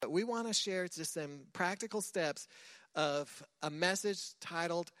but we want to share just some practical steps of a message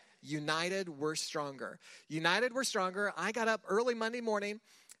titled United, We're Stronger. United, We're Stronger. I got up early Monday morning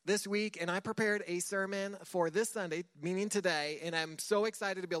this week, and I prepared a sermon for this Sunday, meaning today, and I'm so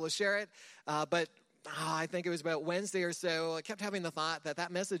excited to be able to share it, but I think it was about Wednesday or so, I kept having the thought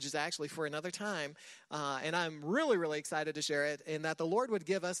that message is actually for another time, and I'm really, really excited to share it, and that the Lord would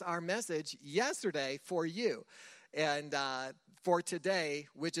give us our message yesterday for you, and for today,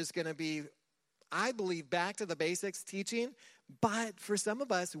 which is going to be, I believe, back to the basics teaching, but for some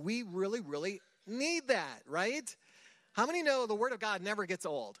of us, we really, really need that, right? How many know the Word of God never gets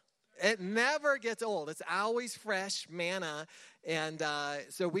old? It never gets old. It's always fresh manna. And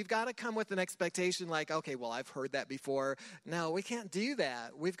so we've got to come with an expectation like, okay, well, I've heard that before. No, we can't do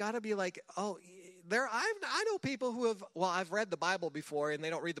that. We've got to be like, oh, I know people who have, well, I've read the Bible before, and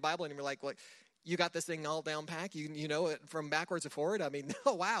they don't read the Bible anymore. Like you got this thing all down pat. You know it from backwards to forward. I mean,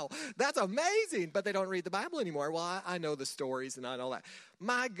 oh, wow, that's amazing. But they don't read the Bible anymore. Well, I know the stories and I know that.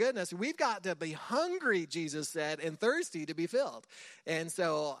 My goodness, we've got to be hungry, Jesus said, and thirsty to be filled. And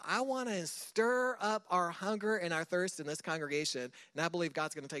so I want to stir up our hunger and our thirst in this congregation. And I believe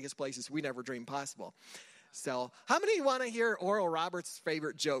God's going to take us places we never dreamed possible. So how many want to hear Oral Roberts'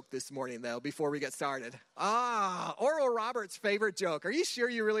 favorite joke this morning, though, before we get started? Oral Roberts' favorite joke. Are you sure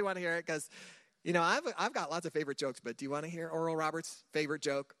you really want to hear it? Because you know, I've got lots of favorite jokes, but do you want to hear Oral Roberts' favorite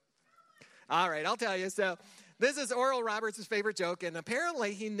joke? All right, I'll tell you. So this is Oral Roberts' favorite joke, and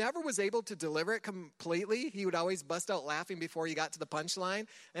apparently he never was able to deliver it completely. He would always bust out laughing before he got to the punchline,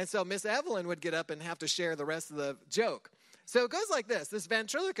 and so Miss Evelyn would get up and have to share the rest of the joke. So it goes like this. This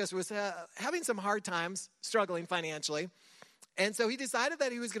ventriloquist was having some hard times, struggling financially, and so he decided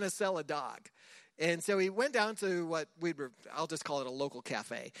that he was going to sell a dog. And so he went down to I'll just call it a local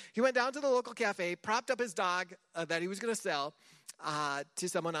cafe. He went down to the local cafe, propped up his dog that he was going to sell to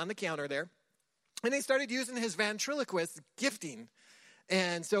someone on the counter there. And he started using his ventriloquist gifting.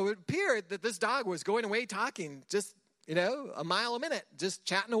 And so it appeared that this dog was going away talking just, a mile a minute, just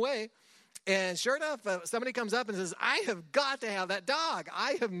chatting away. And sure enough, somebody comes up and says, I have got to have that dog.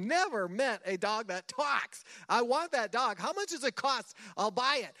 I have never met a dog that talks. I want that dog. How much does it cost? I'll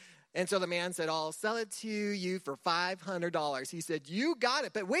buy it. And so the man said, I'll sell it to you for $500. He said, you got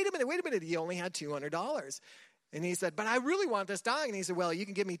it. But wait a minute. He only had $200. And he said, but I really want this dog. And he said, well, you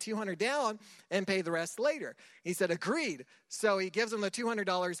can give me $200 down and pay the rest later. He said, agreed. So he gives him the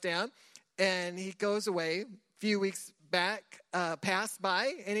 $200 down, and he goes away. A few weeks back pass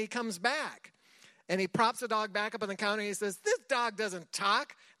by, and he comes back. And he props the dog back up on the counter, and he says, this dog doesn't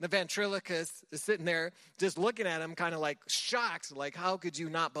talk. The ventriloquist is sitting there just looking at him kind of like shocked, like, how could you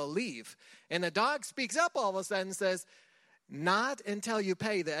not believe? And the dog speaks up all of a sudden and says, not until you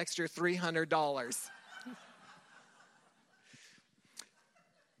pay the extra $300.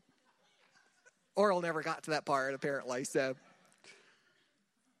 Oral never got to that part, apparently. So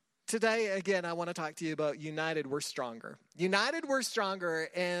today, again, I want to talk to you about United, We're Stronger. United, We're Stronger.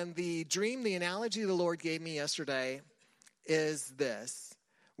 And the dream, the analogy the Lord gave me yesterday is this.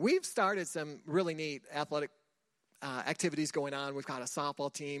 We've started some really neat athletic activities going on. We've got a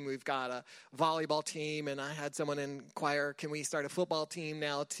softball team. We've got a volleyball team. And I had someone inquire, can we start a football team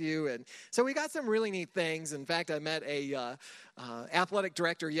now too? And so we got some really neat things. In fact, I met a athletic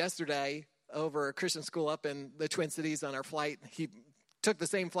director yesterday over a Christian school up in the Twin Cities on our flight. He took the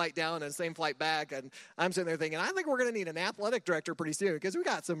same flight down and the same flight back, and I'm sitting there thinking, I think we're going to need an athletic director pretty soon, because we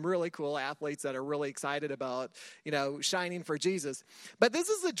got some really cool athletes that are really excited about, shining for Jesus. But this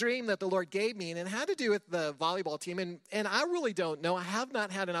is a dream that the Lord gave me, and it had to do with the volleyball team, and I really don't know. I have not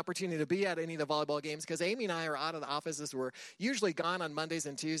had an opportunity to be at any of the volleyball games, because Amy and I are out of the offices. We're usually gone on Mondays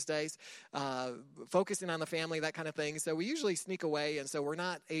and Tuesdays, focusing on the family, that kind of thing. So we usually sneak away, and so we're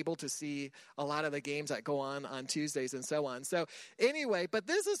not able to see a lot of the games that go on Tuesdays and so on. So anyway, but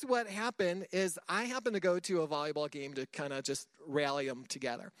this is what happened is I happened to go to a volleyball game to kind of just rally them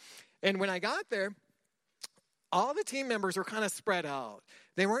together. And when I got there, all the team members were kind of spread out.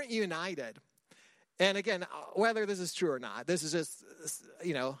 They weren't united. And again, whether this is true or not, this is just,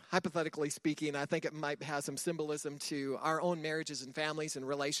 hypothetically speaking, I think it might have some symbolism to our own marriages and families and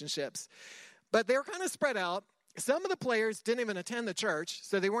relationships. But they were kind of spread out. Some of the players didn't even attend the church,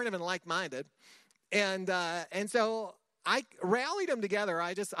 so they weren't even like-minded. And so I rallied them together.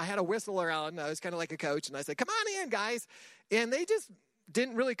 I had a whistle around. I was kind of like a coach, and I said, come on in, guys. And they just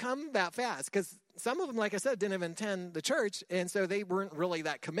didn't really come that fast, because some of them, like I said, didn't even attend the church, and so they weren't really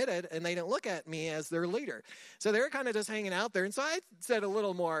that committed, and they didn't look at me as their leader. So they were kind of just hanging out there. And so I said a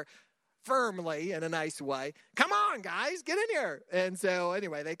little more firmly, in a nice way, come on, guys, get in here. And so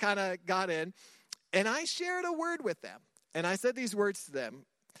anyway, they kind of got in, and I shared a word with them. And I said these words to them.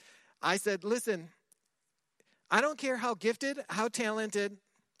 I said, listen, I don't care how gifted, how talented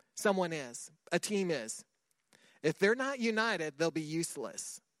someone is, a team is. If they're not united, they'll be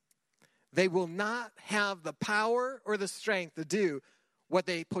useless. They will not have the power or the strength to do what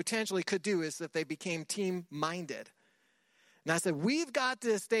they potentially could do is if they became team-minded. And I said, we've got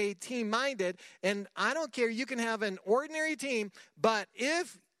to stay team-minded, and I don't care, you can have an ordinary team, but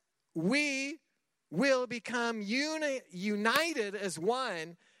if we will become united as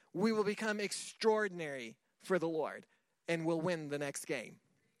one, we will become extraordinary for the Lord, and we'll win the next game.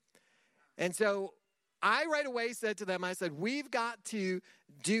 And so I right away said to them, I said, we've got to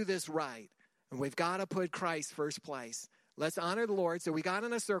do this right, and we've got to put Christ first place. Let's honor the Lord. So we got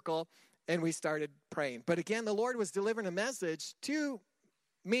in a circle, and we started praying. But again, the Lord was delivering a message to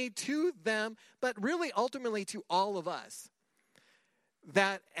me, to them, but really ultimately to all of us,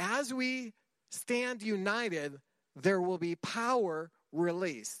 that as we stand united, there will be power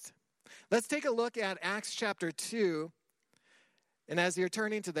released. Let's take a look at Acts chapter 2. And as you're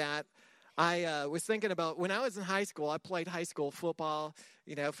turning to that, I was thinking about when I was in high school, I played high school football,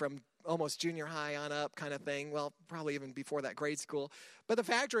 from almost junior high on up kind of thing. Well, probably even before that, grade school. But the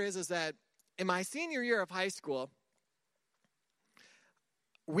factor is that in my senior year of high school,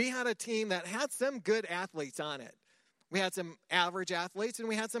 we had a team that had some good athletes on it. We had some average athletes and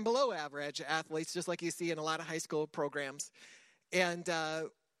we had some below average athletes, just like you see in a lot of high school programs. And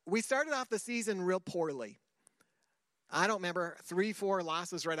we started off the season real poorly. I don't remember 3-4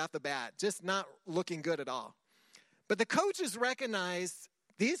 losses right off the bat, just not looking good at all. But the coaches recognized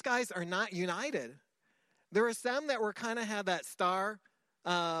these guys are not united. There were some that were kind of had that star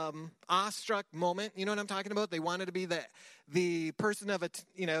awestruck moment. You know what I'm talking about? They wanted to be the person of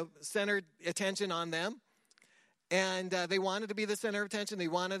centered attention on them. And they wanted to be the center of attention. They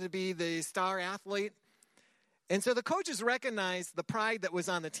wanted to be the star athlete. And so the coaches recognized the pride that was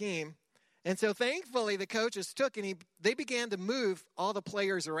on the team. And so thankfully the coaches took and they began to move all the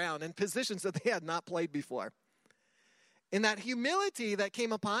players around in positions that they had not played before. And that humility that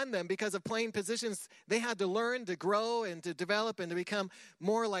came upon them because of playing positions, they had to learn to grow and to develop and to become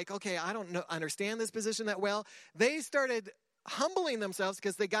more like, okay, I don't understand this position that well. They started humbling themselves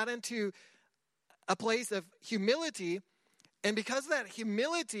because they got into a place of humility. And because of that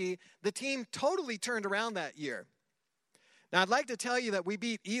humility, the team totally turned around that year. Now, I'd like to tell you that we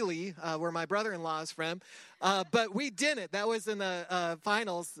beat Ely, where my brother-in-law is from, but we didn't. That was in the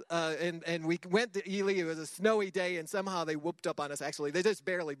finals, and we went to Ely. It was a snowy day, and somehow they whooped up on us, actually. They just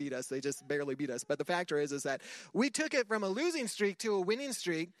barely beat us. But the factor is that we took it from a losing streak to a winning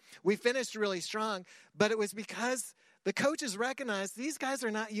streak. We finished really strong, but it was because the coaches recognized these guys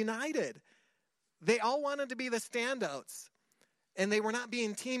are not united. They all wanted to be the standouts, and they were not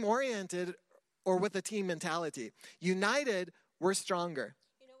being team-oriented or with a team mentality. United, we're stronger.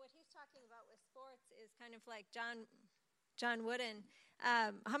 You know, what he's talking about with sports is kind of like John Wooden.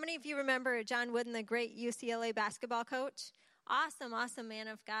 How many of you remember John Wooden, the great UCLA basketball coach? Awesome man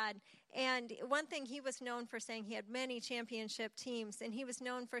of God. And one thing he was known for saying, he had many championship teams, and he was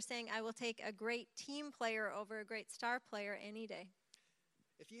known for saying, I will take a great team player over a great star player any day.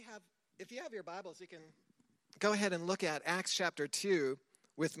 If you have your Bibles, you can go ahead and look at Acts chapter 2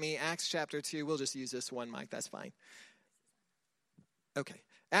 with me. Acts chapter 2. We'll just use this one mic. That's fine. Okay.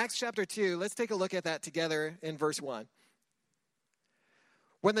 Acts chapter 2. Let's take a look at that together in verse 1.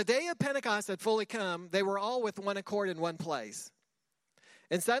 When the day of Pentecost had fully come, they were all with one accord in one place.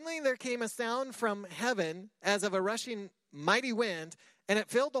 And suddenly there came a sound from heaven as of a rushing mighty wind, and it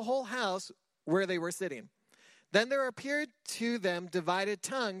filled the whole house where they were sitting. Then there appeared to them divided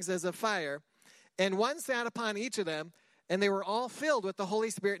tongues as of fire, and one sat upon each of them, and they were all filled with the Holy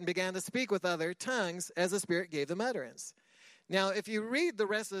Spirit and began to speak with other tongues as the Spirit gave them utterance. Now, if you read the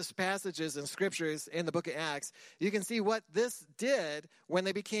rest of the passages and scriptures in the book of Acts, you can see what this did when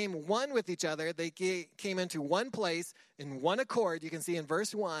they became one with each other. They came into one place in one accord. You can see in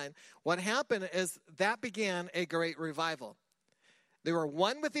verse 1, what happened is that began a great revival. They were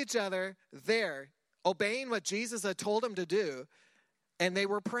one with each other there, obeying what Jesus had told them to do, and they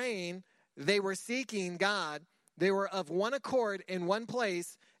were praying, they were seeking God, they were of one accord in one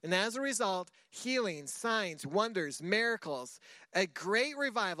place, and as a result, healing, signs, wonders, miracles, a great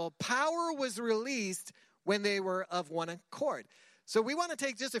revival, power was released when they were of one accord. So we want to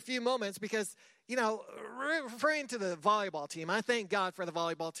take just a few moments because, referring to the volleyball team, I thank God for the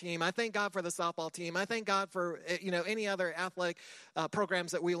volleyball team. I thank God for the softball team. I thank God for, any other athletic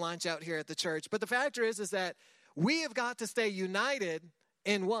programs that we launch out here at the church. But the factor is that we have got to stay united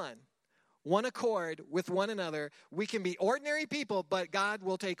in one. one accord with one another. We can be ordinary people, but God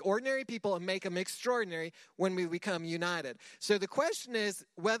will take ordinary people and make them extraordinary when we become united. So the question is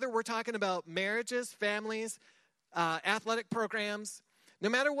whether we're talking about marriages, families, athletic programs, no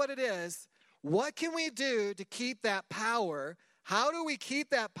matter what it is, what can we do to keep that power? How do we keep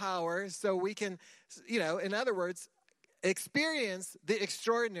that power so we can, in other words, experience the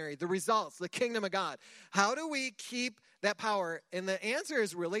extraordinary, the results, the kingdom of God? How do we keep that power? And the answer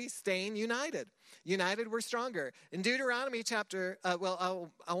is really staying united. United, we're stronger. In Deuteronomy chapter, I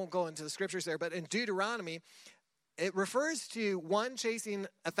won't go into the scriptures there, but in Deuteronomy, it refers to 1 chasing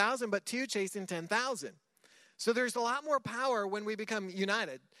 1,000, but 2 chasing 10,000. So there's a lot more power when we become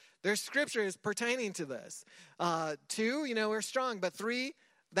united. There's scriptures pertaining to this. 2, we're strong, but 3,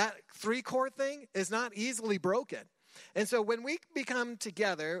 that 3 core thing is not easily broken. And so when we become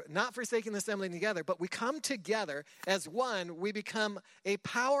together, not forsaking the assembling together, but we come together as one, we become a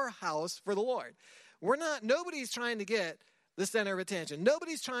powerhouse for the Lord. Nobody's trying to get the center of attention.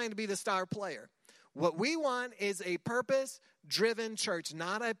 Nobody's trying to be the star player. What we want is a purpose-driven church,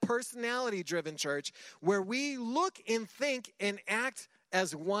 not a personality-driven church, where we look and think and act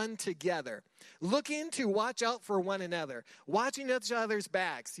as one together, looking to watch out for one another, watching each other's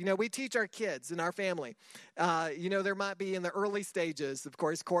backs. We teach our kids in our family. There might be in the early stages, of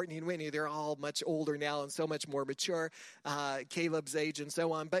course, Courtney and Whitney, they're all much older now and so much more mature, Caleb's age and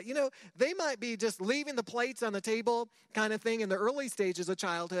so on. But, they might be just leaving the plates on the table kind of thing in the early stages of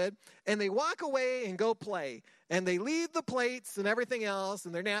childhood, and they walk away and go play. And they leave the plates and everything else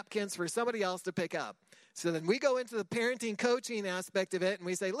and their napkins for somebody else to pick up. So then we go into the parenting, coaching aspect of it, and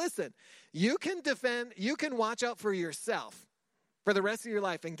we say, listen, you can watch out for yourself for the rest of your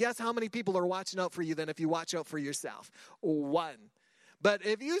life. And guess how many people are watching out for you then if you watch out for yourself? 1. But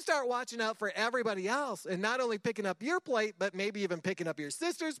if you start watching out for everybody else and not only picking up your plate, but maybe even picking up your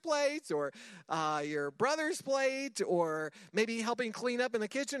sister's plates or your brother's plate or maybe helping clean up in the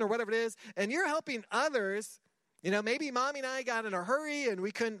kitchen or whatever it is, and you're helping others. Maybe Mommy and I got in a hurry and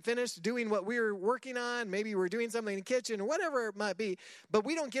we couldn't finish doing what we were working on. Maybe we're doing something in the kitchen or whatever it might be, but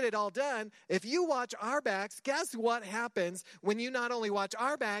we don't get it all done. If you watch our backs, guess what happens when you not only watch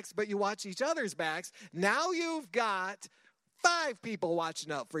our backs, but you watch each other's backs? Now you've got 5 people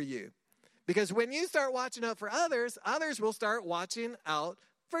watching out for you. Because when you start watching out for others, others will start watching out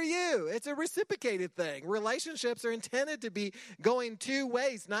for you. It's a reciprocated thing. Relationships are intended to be going 2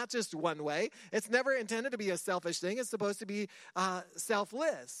 ways, not just one way. It's never intended to be a selfish thing. It's supposed to be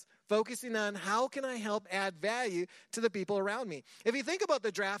selfless, focusing on how can I help add value to the people around me. If you think about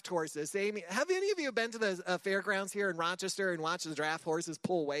the draft horses, Amy, have any of you been to the fairgrounds here in Rochester and watched the draft horses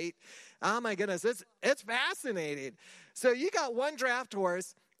pull weight? Oh my goodness, it's fascinating. So you got one draft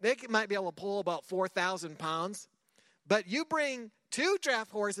horse, they might be able to pull about 4,000 pounds, but you bring 2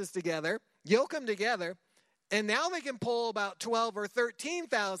 draft horses together, yoke them together, and now they can pull about 12 or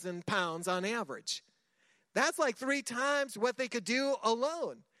 13,000 pounds on average. That's like 3 times what they could do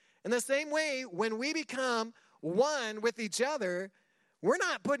alone. In the same way, when we become one with each other, we're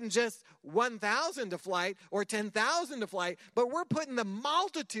not putting just 1,000 to flight or 10,000 to flight, but we're putting the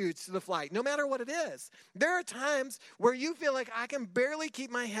multitudes to the flight, no matter what it is. There are times where you feel like I can barely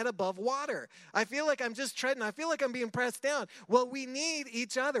keep my head above water. I feel like I'm just treading. I feel like I'm being pressed down. Well, we need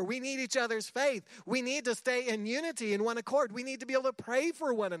each other. We need each other's faith. We need to stay in unity, in one accord. We need to be able to pray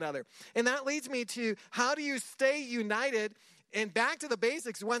for one another. And that leads me to, how do you stay united? And back to the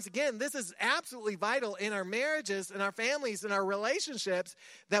basics, once again, this is absolutely vital in our marriages, in our families, in our relationships,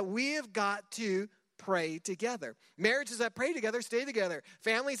 that we have got to pray together. Marriages that pray together, stay together.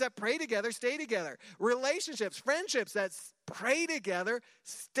 Families that pray together, stay together. Relationships, friendships that pray together,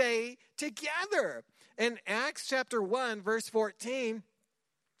 stay together. In Acts chapter 1, verse 14,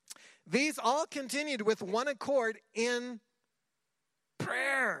 these all continued with one accord in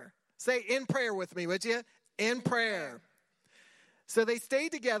prayer. Say in prayer with me, would you? In prayer. So they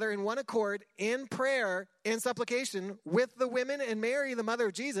stayed together in one accord in prayer and supplication with the women and Mary, the mother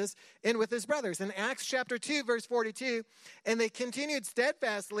of Jesus, and with his brothers. In Acts chapter 2, verse 42, and they continued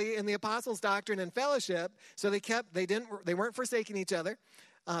steadfastly in the apostles' doctrine and fellowship. So they weren't forsaking each other.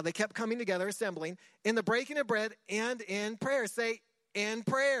 They kept coming together, assembling in the breaking of bread and in prayer. Say, in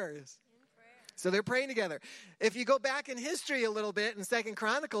prayers. So they're praying together. If you go back in history a little bit in 2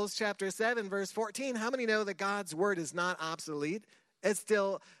 Chronicles chapter 7, verse 14, how many know that God's word is not obsolete? It's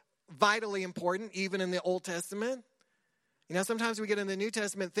still vitally important, even in the Old Testament. You know, sometimes we get in the New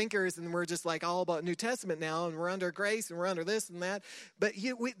Testament thinkers and we're just like all about New Testament now, and we're under grace and we're under this and that. But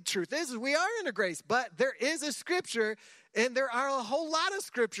truth is we are under grace, but there is a scripture, and there are a whole lot of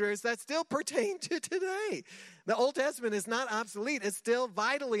scriptures that still pertain to today. The Old Testament is not obsolete. It's still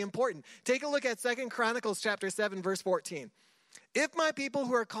vitally important. Take a look at 2 Chronicles chapter 7, verse 14. If my people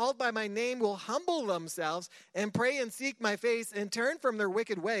who are called by my name will humble themselves and pray and seek my face and turn from their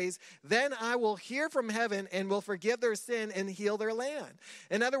wicked ways, then I will hear from heaven and will forgive their sin and heal their land.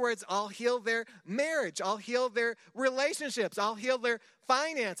 In other words, I'll heal their marriage. I'll heal their relationships. I'll heal their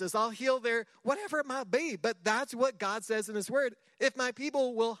finances. I'll heal their whatever it might be. But that's what God says in his word. If my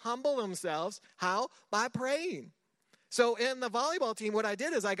people will humble themselves, how? By praying. So in the volleyball team, what I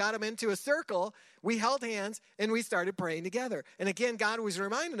did is I got them into a circle, we held hands, and we started praying together. And again, God was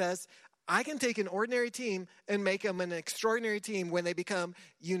reminding us, I can take an ordinary team and make them an extraordinary team when they become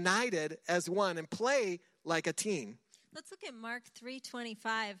united as one and play like a team. Let's look at Mark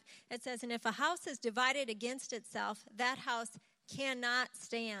 3:25. It says, and if a house is divided against itself, that house cannot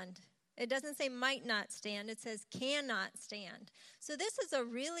stand. It doesn't say might not stand. It says cannot stand. So this is a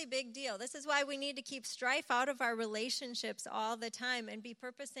really big deal. This is why we need to keep strife out of our relationships all the time and be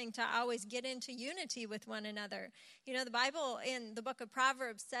purposing to always get into unity with one another. You know, the Bible in the book of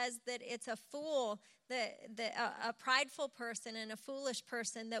Proverbs says that it's a fool, a prideful person and a foolish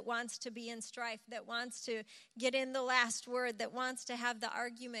person that wants to be in strife, that wants to get in the last word, that wants to have the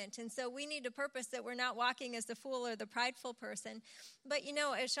argument. And so we need to purpose that we're not walking as the fool or the prideful person. But, you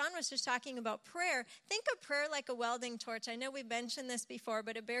know, as Sean was just talking about prayer, think of prayer like a welding torch. I know we mentioned this before,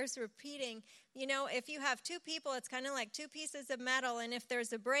 but it bears repeating. You know, if you have two people, it's kind of like two pieces of metal, and if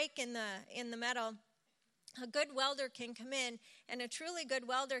there's a break in the metal, a good welder can come in, and a truly good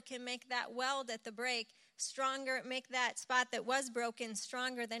welder can make that weld at the break stronger, make that spot that was broken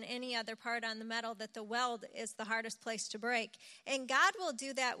stronger than any other part on the metal, that the weld is the hardest place to break. And God will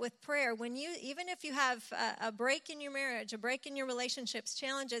do that with prayer. When you, even if you have a break in your marriage, a break in your relationships,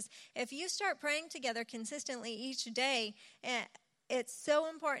 challenges, if you start praying together consistently each day, it's so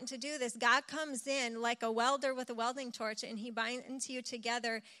important to do this. God comes in like a welder with a welding torch, and he binds you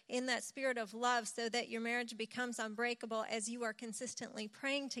together in that spirit of love so that your marriage becomes unbreakable as you are consistently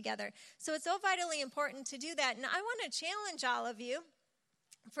praying together. So it's so vitally important to do that. And I want to challenge all of you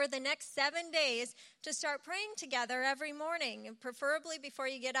for the next 7 days to start praying together every morning, preferably before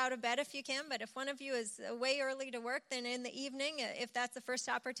you get out of bed if you can. But if one of you is way early to work, then in the evening, if that's the first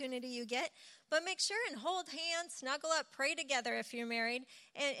opportunity you get. But make sure and hold hands, snuggle up, pray together if you're married,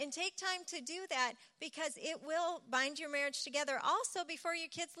 and take time to do that, because it will bind your marriage together. Also, before your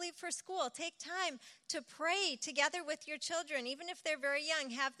kids leave for school, take time to pray together with your children. Even if they're very young,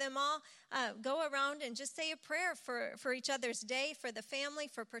 have them all go around and just say a prayer for each other's day, for the family,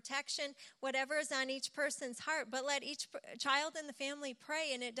 for protection, whatever is on each person's heart. But let each child in the family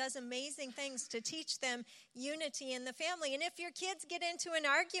pray, and it does amazing things to teach them unity in the family. And if your kids get into an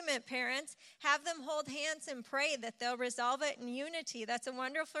argument, parents, have them hold hands and pray that they'll resolve it in unity. That's a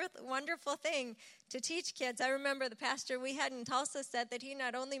wonderful, wonderful thing to teach kids. I remember the pastor we had in Tulsa said that he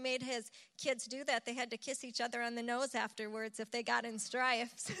not only made his kids do that, they had to kiss each other on the nose afterwards if they got in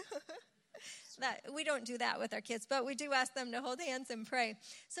strife. We don't do that with our kids, but we do ask them to hold hands and pray.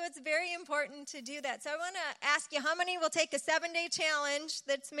 So it's very important to do that. So I want to ask you, how many will take a 7-day challenge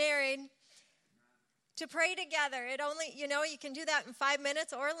that's married to pray together? It only, you know, you can do that in 5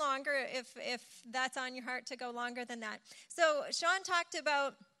 minutes or longer if that's on your heart to go longer than that. So Sean talked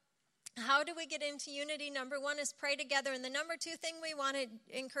about how do we get into unity. Number one is pray together. And the number two thing we want to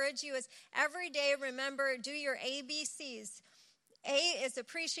encourage you is every day, remember, do your ABCs. A is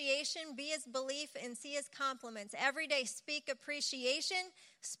appreciation, B is belief, and C is compliments. Every day, speak appreciation,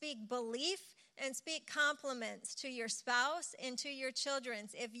 speak belief, and speak compliments to your spouse and to your children.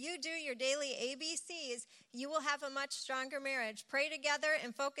 If you do your daily ABCs, you will have a much stronger marriage. Pray together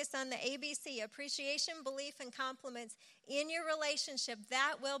and focus on the ABC, appreciation, belief, and compliments in your relationship.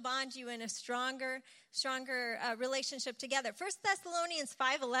 That will bond you in a stronger relationship together. 1 Thessalonians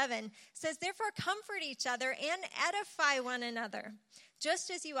 5:11 says, therefore comfort each other and edify one another,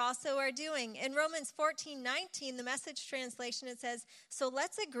 just as you also are doing. In Romans 14:19, the Message translation, it says, so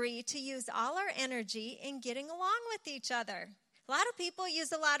let's agree to use all our energy in getting along with each other. A lot of people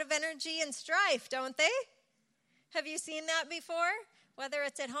use a lot of energy in strife, don't they? Have you seen that before? Whether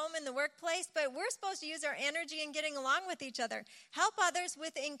it's at home, in the workplace, but we're supposed to use our energy in getting along with each other. Help others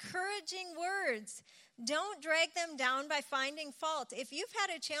with encouraging words. Don't drag them down by finding fault. If you've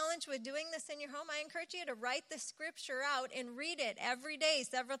had a challenge with doing this in your home, I encourage you to write the scripture out and read it every day,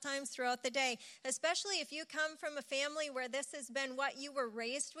 several times throughout the day, especially if you come from a family where this has been what you were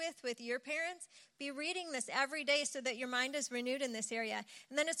raised with your parents. Be reading this every day so that your mind is renewed in this area.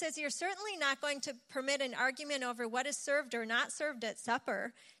 And then it says, you're certainly not going to permit an argument over what is served or not served at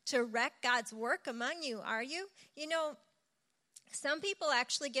supper to wreck God's work among you, are you? You know, some people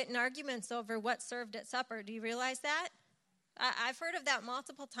actually get in arguments over what's served at supper. Do you realize that? I've heard of that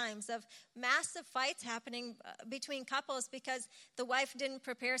multiple times, of massive fights happening between couples because the wife didn't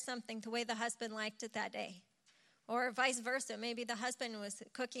prepare something the way the husband liked it that day. Or vice versa. Maybe the husband was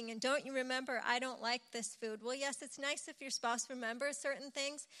cooking, and don't you remember, I don't like this food. Well, yes, it's nice if your spouse remembers certain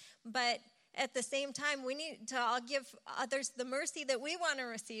things, but at the same time, we need to all give others the mercy that we want to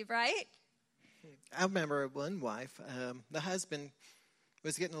receive, right? I remember one wife, the husband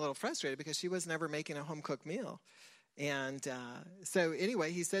was getting a little frustrated because she was never making a home-cooked meal. And so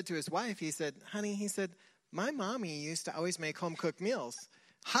anyway, he said to his wife, he said, honey, he said, my mommy used to always make home-cooked meals,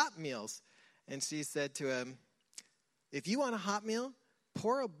 hot meals. And she said to him, if you want a hot meal,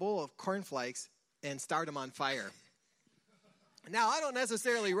 pour a bowl of cornflakes and start them on fire. Now, I don't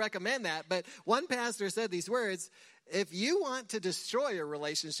necessarily recommend that, but one pastor said these words, if you want to destroy a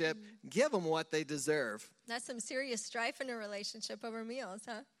relationship, give them what they deserve. That's some serious strife in a relationship over meals,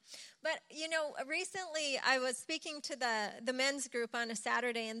 huh? But, you know, recently I was speaking to the men's group on a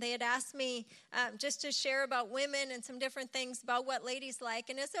Saturday, and they had asked me just to share about women and some different things about what ladies like.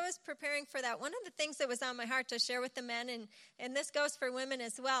 And as I was preparing for that, one of the things that was on my heart to share with the men, and this goes for women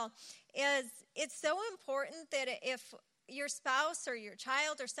as well, is it's so important that if your spouse or your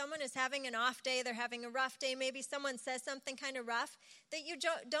child or someone is having an off day, they're having a rough day, maybe someone says something kind of rough, that you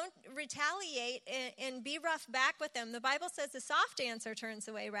don't retaliate and be rough back with them. The Bible says a soft answer turns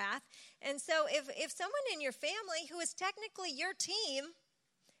away wrath. And so if someone in your family who is technically your team,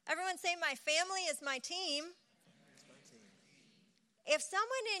 everyone say, my family is my team. If someone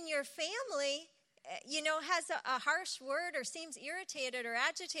in your family has a harsh word or seems irritated or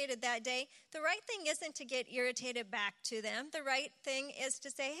agitated that day, the right thing isn't to get irritated back to them. The right thing is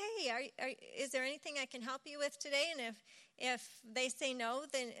to say, hey, is there anything I can help you with today? And if they say no,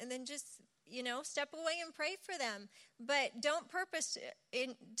 then just, step away and pray for them. But don't purpose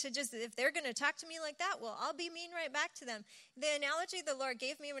to just, if they're going to talk to me like that, well, I'll be mean right back to them. The analogy the Lord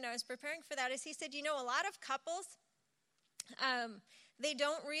gave me when I was preparing for that is he said, a lot of couples, they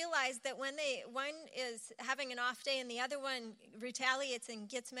don't realize that when one is having an off day and the other one retaliates and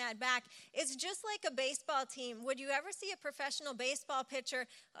gets mad back, it's just like a baseball team. Would you ever see a professional baseball pitcher?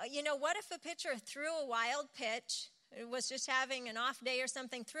 What if a pitcher threw a wild pitch, was just having an off day or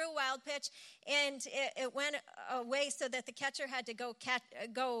something, threw a wild pitch, and it went away so that the catcher had to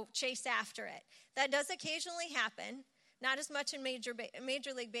go chase after it? That does occasionally happen. Not as much in Major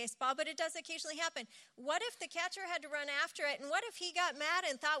League Baseball, but it does occasionally happen. What if the catcher had to run after it? And what if he got mad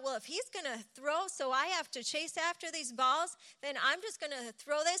and thought, well, if he's going to throw so I have to chase after these balls, then I'm just going to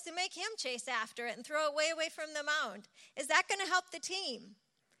throw this and make him chase after it and throw it way away from the mound. Is that going to help the team?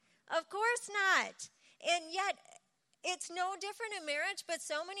 Of course not. And yet, it's no different in marriage, but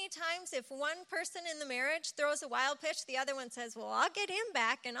so many times if one person in the marriage throws a wild pitch, the other one says, well, I'll get him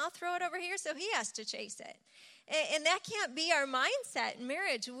back and I'll throw it over here so he has to chase it. And that can't be our mindset in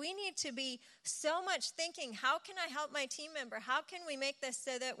marriage. We need to be so much thinking, how can I help my team member? How can we make this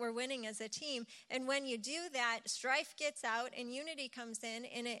so that we're winning as a team? And when you do that, strife gets out and unity comes in,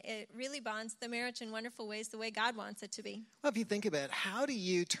 and it really bonds the marriage in wonderful ways the way God wants it to be. Well, if you think about it, how do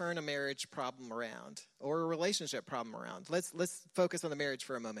you turn a marriage problem around or a relationship problem around? Let's focus on the marriage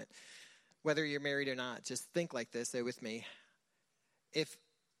for a moment. Whether you're married or not, just think like this, say with me. If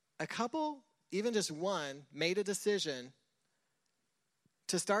a couple, even just one, made a decision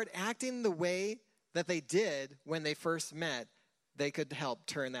to start acting the way that they did when they first met, they could help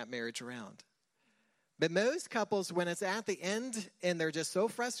turn that marriage around. But most couples, when it's at the end and they're just so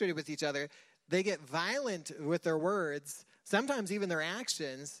frustrated with each other, they get violent with their words, sometimes even their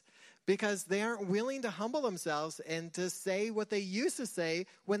actions, because they aren't willing to humble themselves and to say what they used to say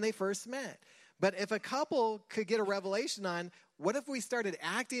when they first met. But if a couple could get a revelation on, what if we started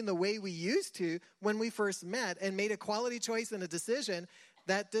acting the way we used to when we first met and made a quality choice and a decision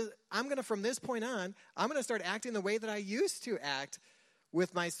that from this point on, I'm going to start acting the way that I used to act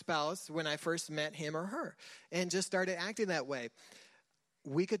with my spouse when I first met him or her, and just started acting that way.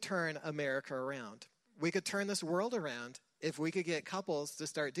 We could turn America around. We could turn this world around if we could get couples to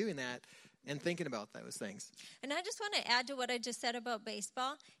start doing that and thinking about those things. And I just want to add to what I just said about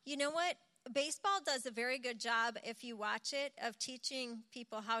baseball. You know what? baseball does a very good job, if you watch it, of teaching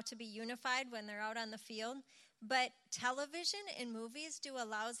people how to be unified when they're out on the field. But television and movies do a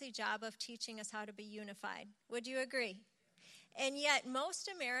lousy job of teaching us how to be unified. Would you agree? And yet most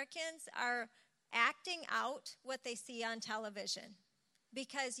Americans are acting out what they see on television.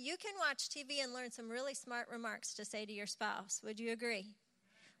 Because you can watch TV and learn some really smart remarks to say to your spouse. Would you agree?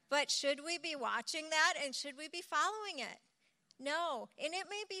 But should we be watching that, and should we be following it? No. And it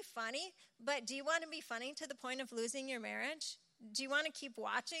may be funny, but do you want to be funny to the point of losing your marriage? Do you want to keep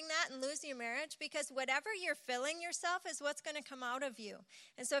watching that and lose your marriage? Because whatever you're filling yourself is what's going to come out of you.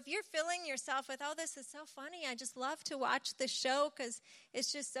 And so if you're filling yourself with, oh, this is so funny, I just love to watch the show because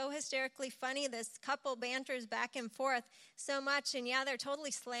it's just so hysterically funny. This couple banters back and forth so much. And yeah, they're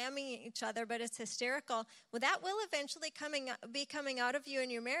totally slamming each other, but it's hysterical. Well, that will eventually be coming out of you in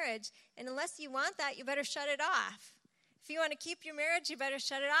your marriage. And unless you want that, you better shut it off. If you want to keep your marriage, you better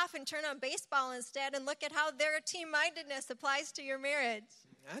shut it off and turn on baseball instead and look at how their team-mindedness applies to your marriage.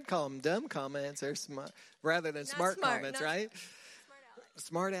 I'd call them dumb comments or rather than smart comments, right?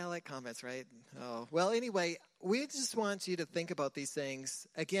 Smart aleck comments, right? Oh, well, anyway, we just want you to think about these things.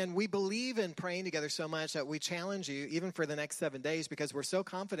 Again, we believe in praying together so much that we challenge you even for the next 7 days, because we're so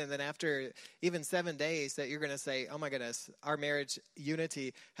confident that after even 7 days that you're going to say, oh my goodness, our marriage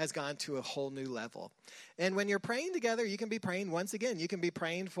unity has gone to a whole new level. And when you're praying together, you can be praying once again. You can be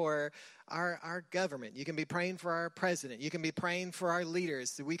praying for our government. You can be praying for our president. You can be praying for our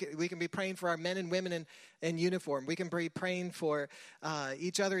leaders. We can be praying for our men and women in uniform. We can be praying for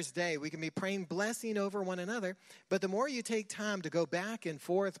each other's day. We can be praying blessing over one another. But the more you take time to go back and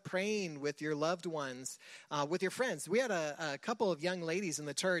forth praying with your loved ones, with your friends. We had a couple of young ladies in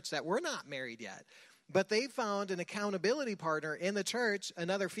the church that were not married yet. But they found an accountability partner in the church,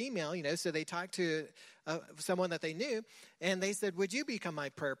 another female, so they talked to someone that they knew, and they said, would you become my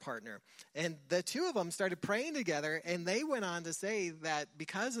prayer partner? And the two of them started praying together, and they went on to say that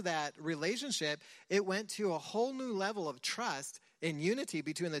because of that relationship, it went to a whole new level of trust and unity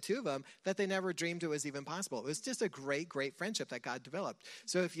between the two of them that they never dreamed it was even possible. It was just a great, great friendship that God developed.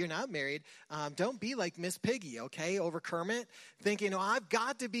 So if you're not married, don't be like Miss Piggy, okay, over Kermit, thinking, I've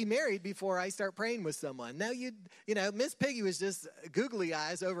got to be married before I start praying with someone. No, Miss Piggy was just googly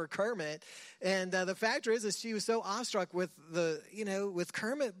eyes over Kermit. And the fact is she was so awestruck with with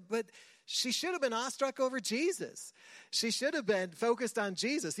Kermit, but she should have been awestruck over Jesus. She should have been focused on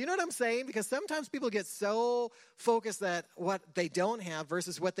Jesus. You know what I'm saying? Because sometimes people get so focused at what they don't have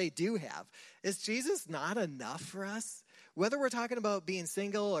versus what they do have. Is Jesus not enough for us? Whether we're talking about being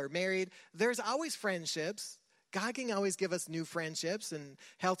single or married, there's always friendships. God can always give us new friendships and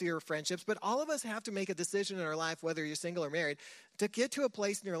healthier friendships, but all of us have to make a decision in our life, whether you're single or married, to get to a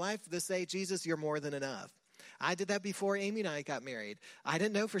place in your life to say, Jesus, you're more than enough. I did that before Amy and I got married. I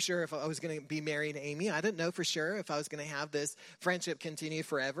didn't know for sure if I was going to be marrying Amy. I didn't know for sure if I was going to have this friendship continue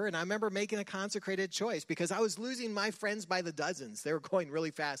forever. And I remember making a consecrated choice because I was losing my friends by the dozens. They were going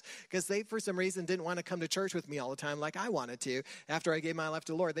really fast because they, for some reason, didn't want to come to church with me all the time like I wanted to after I gave my life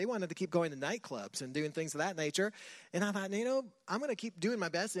to the Lord. They wanted to keep going to nightclubs and doing things of that nature. And I thought, I'm going to keep doing my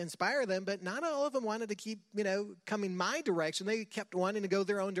best to inspire them, but not all of them wanted to keep, coming my direction. They kept wanting to go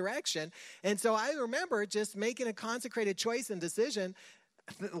their own direction. And so I remember just making a consecrated choice and decision,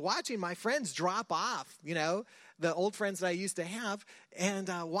 watching my friends drop off, the old friends that I used to have, and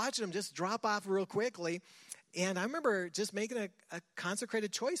watching them just drop off real quickly. And I remember just making a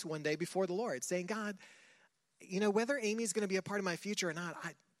consecrated choice one day before the Lord, saying, God, whether Amy's going to be a part of my future or not,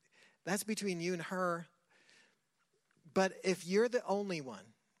 that's between you and her. But if you're the only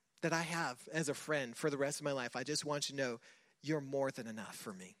one that I have as a friend for the rest of my life, I just want you to know you're more than enough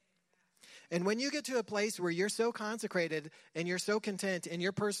for me. And when you get to a place where you're so consecrated and you're so content in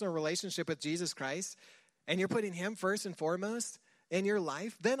your personal relationship with Jesus Christ, and you're putting him first and foremost in your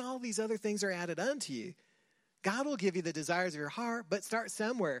life, then all these other things are added unto you. God will give you the desires of your heart, but start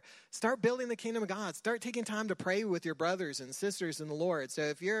somewhere. Start building the kingdom of God. Start taking time to pray with your brothers and sisters in the Lord. So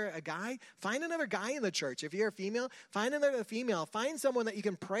if you're a guy, find another guy in the church. If you're a female, find another female. Find someone that you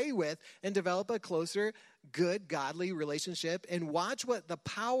can pray with and develop a closer, good, godly relationship, and watch what the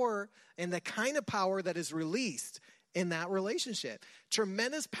power and the kind of power that is released in that relationship.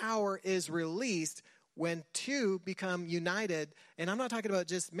 Tremendous power is released when two become united. And I'm not talking about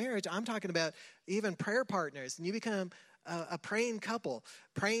just marriage. I'm talking about even prayer partners. And you become a praying couple,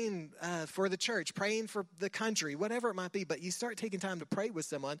 praying for the church, praying for the country, whatever it might be. But you start taking time to pray with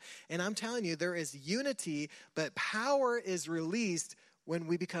someone. And I'm telling you, there is unity, but power is released when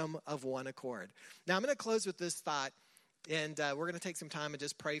we become of one accord. Now, I'm going to close with this thought. And we're going to take some time and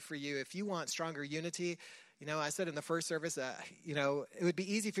just pray for you. If you want stronger unity, You know, I said in the first service, it would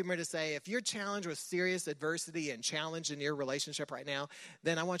be easy for me to say, if you're challenged with serious adversity and challenge in your relationship right now,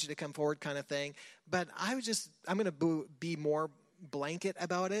 then I want you to come forward kind of thing. But I'm going to be more blanket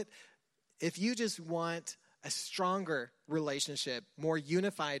about it. If you just want a stronger relationship, more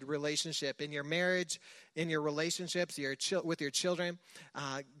unified relationship in your marriage, in your relationships, with your children,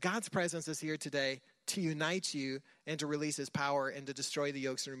 God's presence is here today to unite you and to release his power and to destroy the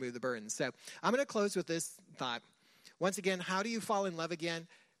yokes and remove the burdens. So I'm going to close with this thought. Once again, how do you fall in love again?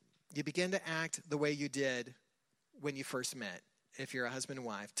 You begin to act the way you did when you first met. If you're a husband and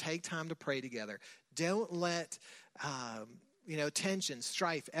wife, take time to pray together. Don't let tension,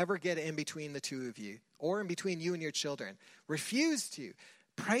 strife ever get in between the two of you or in between you and your children. Refuse to.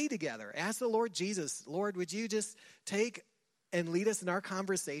 Pray together. Ask the Lord Jesus, Lord, would you just take and lead us in our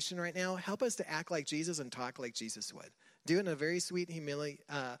conversation right now? Help us to act like Jesus and talk like Jesus would. Do it in a very sweet,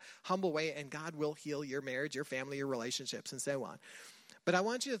 humble way, and God will heal your marriage, your family, your relationships, and so on. But I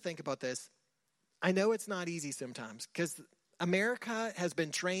want you to think about this. I know it's not easy sometimes because America has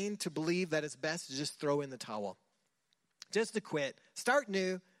been trained to believe that it's best to just throw in the towel, just to quit, start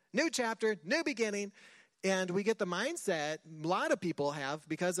new chapter, new beginning. And we get the mindset, a lot of people have,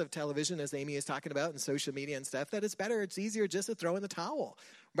 because of television, as Amy is talking about, and social media and stuff, that it's easier just to throw in the towel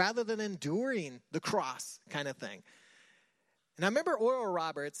rather than enduring the cross kind of thing. And I remember Oral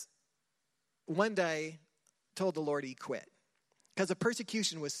Roberts one day told the Lord he quit because the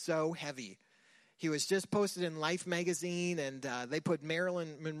persecution was so heavy. He was just posted in Life magazine, and they put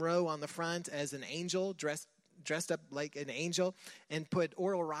Marilyn Monroe on the front as an angel, dressed up like an angel, and put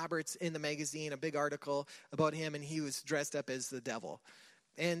Oral Roberts in the magazine, a big article about him, and he was dressed up as the devil.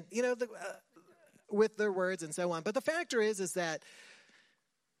 And, with their words and so on. But the factor is that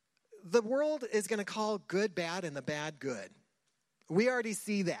the world is going to call good bad and the bad good. We already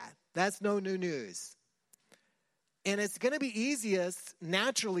see that. That's no new news. And it's going to be easiest,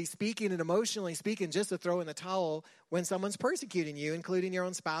 naturally speaking and emotionally speaking, just to throw in the towel when someone's persecuting you, including your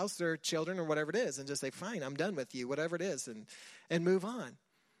own spouse or children or whatever it is, and just say, fine, I'm done with you, whatever it is, and move on.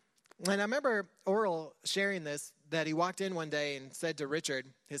 And I remember Oral sharing this, that he walked in one day and said to Richard,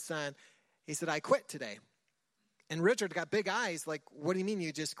 his son, he said, I quit today. And Richard got big eyes like, what do you mean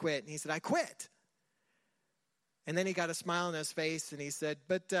you just quit? And he said, I quit. And then he got a smile on his face and he said,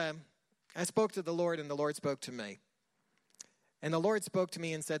 but I spoke to the Lord and the Lord spoke to me. And the Lord spoke to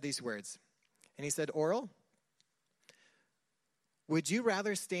me and said these words. And he said, Oral, would you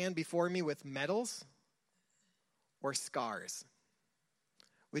rather stand before me with medals or scars?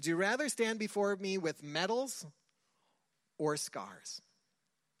 Would you rather stand before me with medals or scars?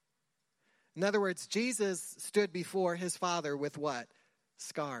 In other words, Jesus stood before his Father with what?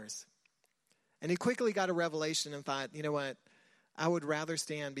 Scars. And he quickly got a revelation and thought, you know what? I would rather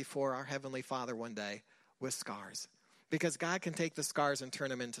stand before our Heavenly Father one day with scars. Because God can take the scars and turn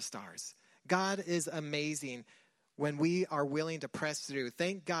them into stars. God is amazing when we are willing to press through.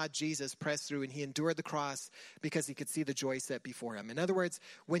 Thank God Jesus pressed through and he endured the cross because he could see the joy set before him. In other words,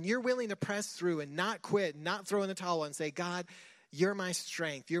 when you're willing to press through and not quit, not throw in the towel and say, God, you're my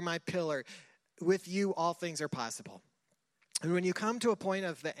strength, you're my pillar. With you, all things are possible. And when you come to a point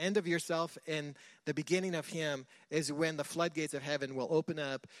of the end of yourself and the beginning of him is when the floodgates of heaven will open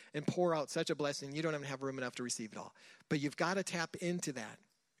up and pour out such a blessing, you don't even have room enough to receive it all. But you've got to tap into that.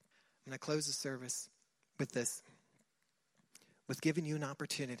 I'm going to close the service with this, with giving you an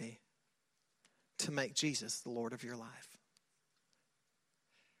opportunity to make Jesus the Lord of your life.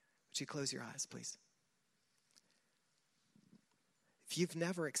 Would you close your eyes, please? If you've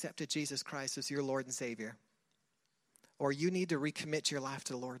never accepted Jesus Christ as your Lord and Savior, or you need to recommit your life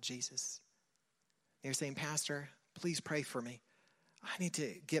to the Lord Jesus. You're saying, Pastor, please pray for me. I need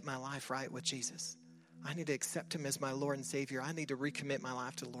to get my life right with Jesus. I need to accept him as my Lord and Savior. I need to recommit my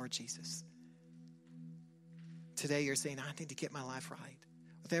life to the Lord Jesus. Today you're saying, I need to get my life right.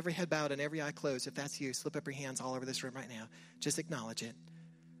 With every head bowed and every eye closed, if that's you, slip up your hands all over this room right now. Just acknowledge it.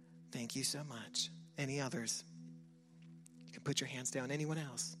 Thank you so much. Any others? You can put your hands down. Anyone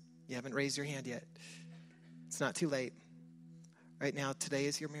else? You haven't raised your hand yet. It's not too late. Right now, today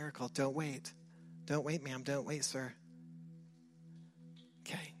is your miracle. Don't wait. Don't wait, ma'am. Don't wait, sir.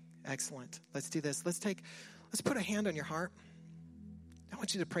 Okay, excellent. Let's do this. Let's put a hand on your heart. I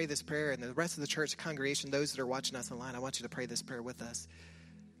want you to pray this prayer, and the rest of the church congregation, those that are watching us online, I want you to pray this prayer with us.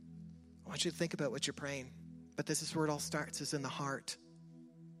 I want you to think about what you're praying. But this is where it all starts, is in the heart.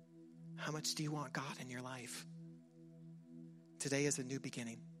 How much do you want God in your life? Today is a new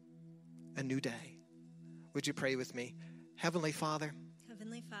beginning, a new day. Would you pray with me? Heavenly Father,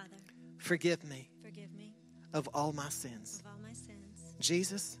 forgive me of all my sins.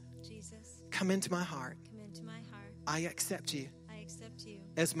 Jesus, come into my heart. I accept you I accept you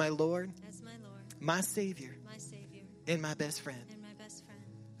as my Lord, as my Lord, my Savior, my Savior, and my best friend. and my best friend.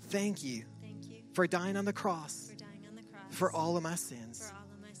 Thank you Thank you for dying on the cross for dying on the cross for all of my sins. for all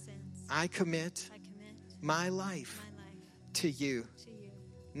of my sins. I commit I commit my life my life to you to you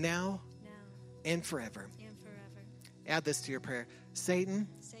now now and forever. and forever. Add this to your prayer. Satan,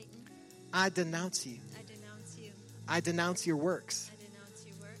 Satan, I denounce you. I denounce you. I denounce your works. I denounce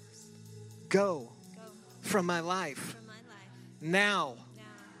your works. Go Go from my life from my life now. now,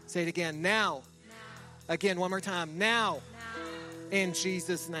 Say it again. Now. now, Again, one more time. Now. now. In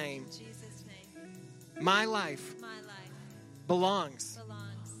Jesus' name. In Jesus' name, My life my life belongs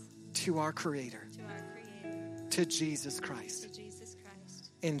belongs to our Creator, to our Creator, to Jesus Christ. to Jesus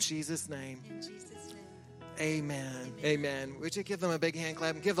Christ. In Jesus' name. In Jesus' name. Amen. Amen. Would you give them a big hand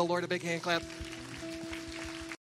clap and give the Lord a big hand clap?